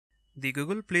The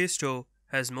Google Play Store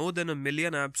has more than 1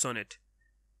 million apps on it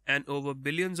and over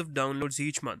billions of downloads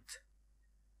each month.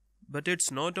 But it's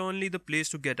not only the place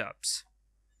to get apps.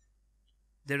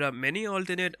 There are many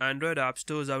alternate Android app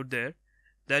stores out there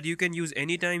that you can use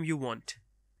anytime you want.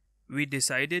 We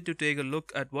decided to take a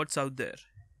look at what's out there.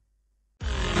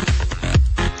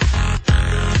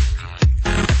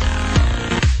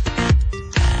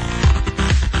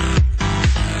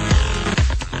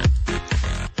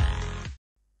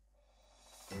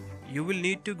 You will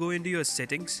need to go into your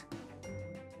settings,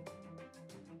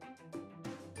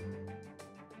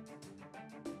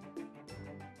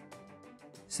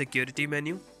 security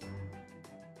menu,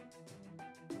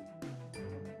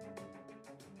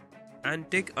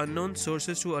 and tick unknown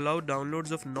sources to allow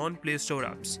downloads of non-Play Store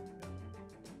apps.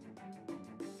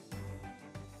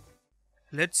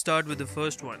 Let's start with the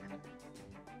first one,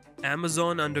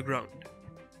 Amazon Underground.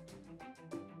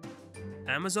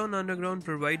 Amazon Underground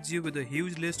provides you with a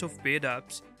huge list of paid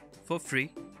apps for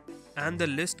free, and the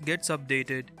list gets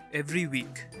updated every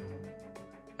week.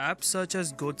 Apps such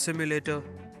as Goat Simulator,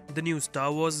 the new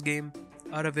Star Wars game,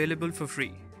 are available for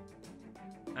free.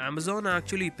 Amazon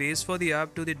actually pays for the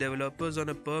app to the developers on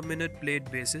a per minute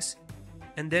played basis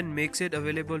and then makes it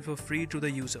available for free to the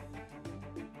user.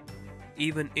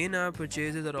 Even in-app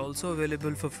purchases are also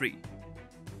available for free.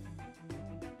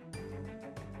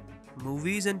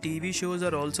 Movies and TV shows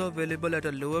are also available at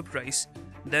a lower price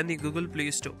than the Google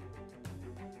Play Store.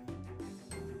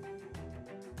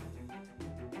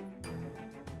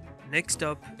 Next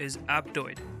up is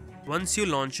F-Droid. Once you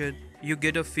launch it, you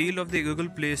get a feel of the Google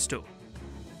Play Store.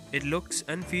 It looks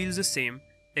and feels the same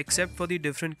except for the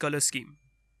different color scheme.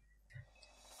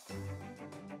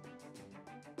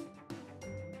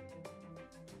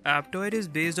 F-Droid is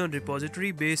based on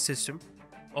repository-based system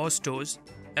or stores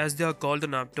as they are called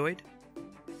on F-Droid.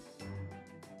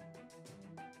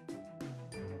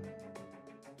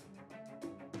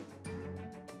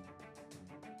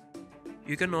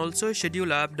 You can also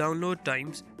schedule app download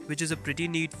times, which is a pretty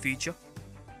neat feature.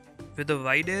 With a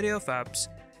wide array of apps,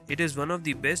 it is one of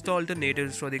the best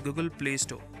alternatives for the Google Play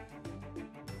Store.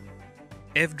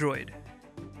 F-Droid.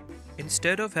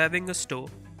 Instead of having a store,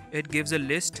 it gives a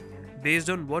list based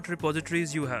on what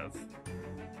repositories you have.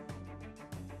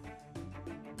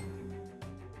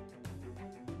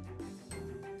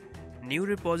 New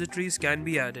repositories can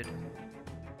be added.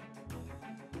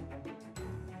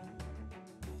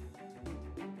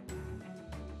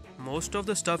 Most of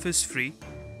the stuff is free.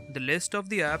 The list of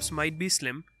the apps might be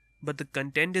slim, but the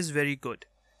content is very good.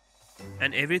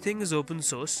 And everything is open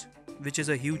source, which is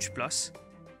a huge plus.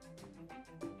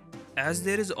 As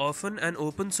there is often an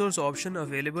open source option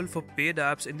available for paid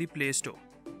apps in the Play Store.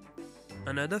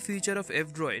 Another feature of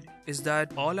F-Droid is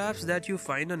that all apps that you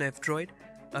find on F-Droid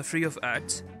are free of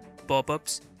ads,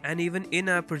 pop-ups, and even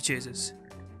in-app purchases.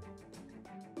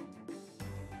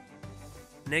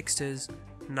 Next is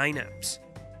 9apps.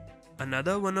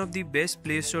 Another one of the best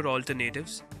Play Store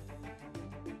alternatives.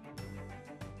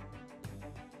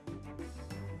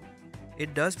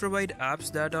 It does provide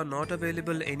apps that are not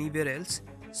available anywhere else,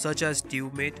 such as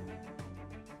TubeMate.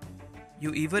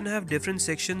 You even have different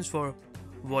sections for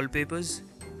wallpapers,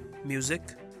 music,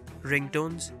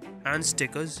 ringtones, and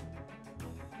stickers.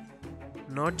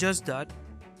 Not just that,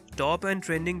 top and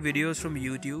trending videos from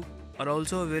YouTube are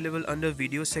also available under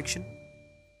video section.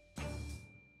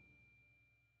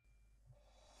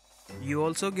 You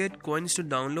also get coins to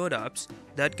download apps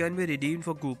that can be redeemed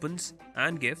for coupons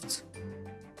and gifts.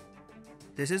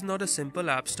 This is not a simple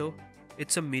app store,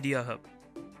 it's a media hub.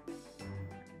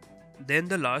 Then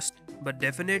the last, but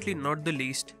definitely not the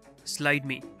least,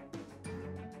 SlideMe.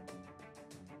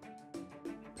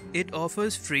 It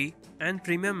offers free and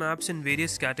premium apps in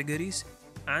various categories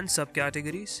and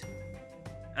subcategories,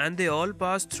 and they all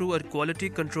pass through a quality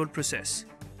control process,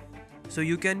 so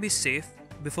you can be safe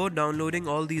before downloading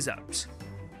all these apps.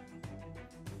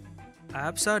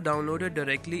 Apps are downloaded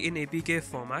directly in APK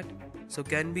format, so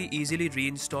can be easily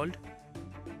reinstalled.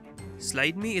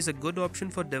 SlideMe is a good option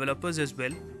for developers as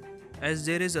well, as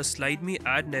there is a SlideMe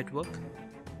ad network,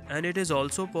 and it is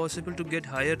also possible to get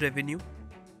higher revenue.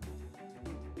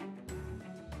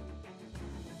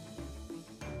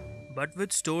 But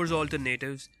with stores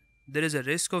alternatives, there is a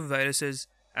risk of viruses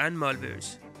and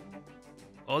malwares.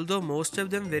 Although most of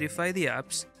them verify the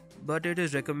apps, but it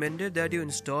is recommended that you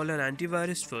install an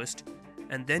antivirus first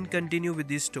and then continue with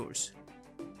these stores.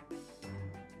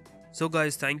 So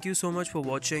guys, thank you so much for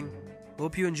watching.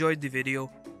 Hope you enjoyed the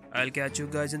video. I'll catch you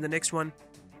guys in the next one.